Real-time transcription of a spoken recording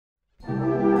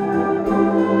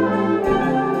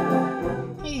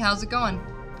how's it going?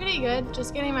 Pretty good,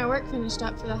 just getting my work finished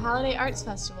up for the Holiday Arts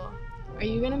Festival. Are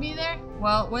you going to be there?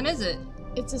 Well, when is it?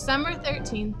 It's December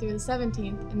 13th through the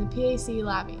 17th in the PAC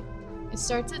lobby. It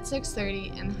starts at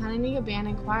 6:30 and the Hananiga Band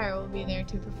and Choir will be there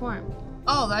to perform.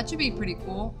 Oh, that should be pretty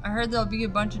cool. I heard there'll be a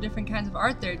bunch of different kinds of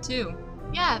art there too.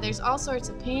 Yeah, there's all sorts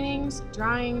of paintings,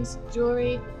 drawings,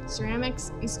 jewelry,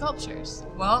 ceramics, and sculptures.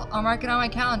 Well, I'll mark it on my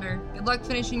calendar. Good luck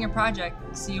finishing your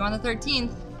project. See you on the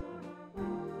 13th.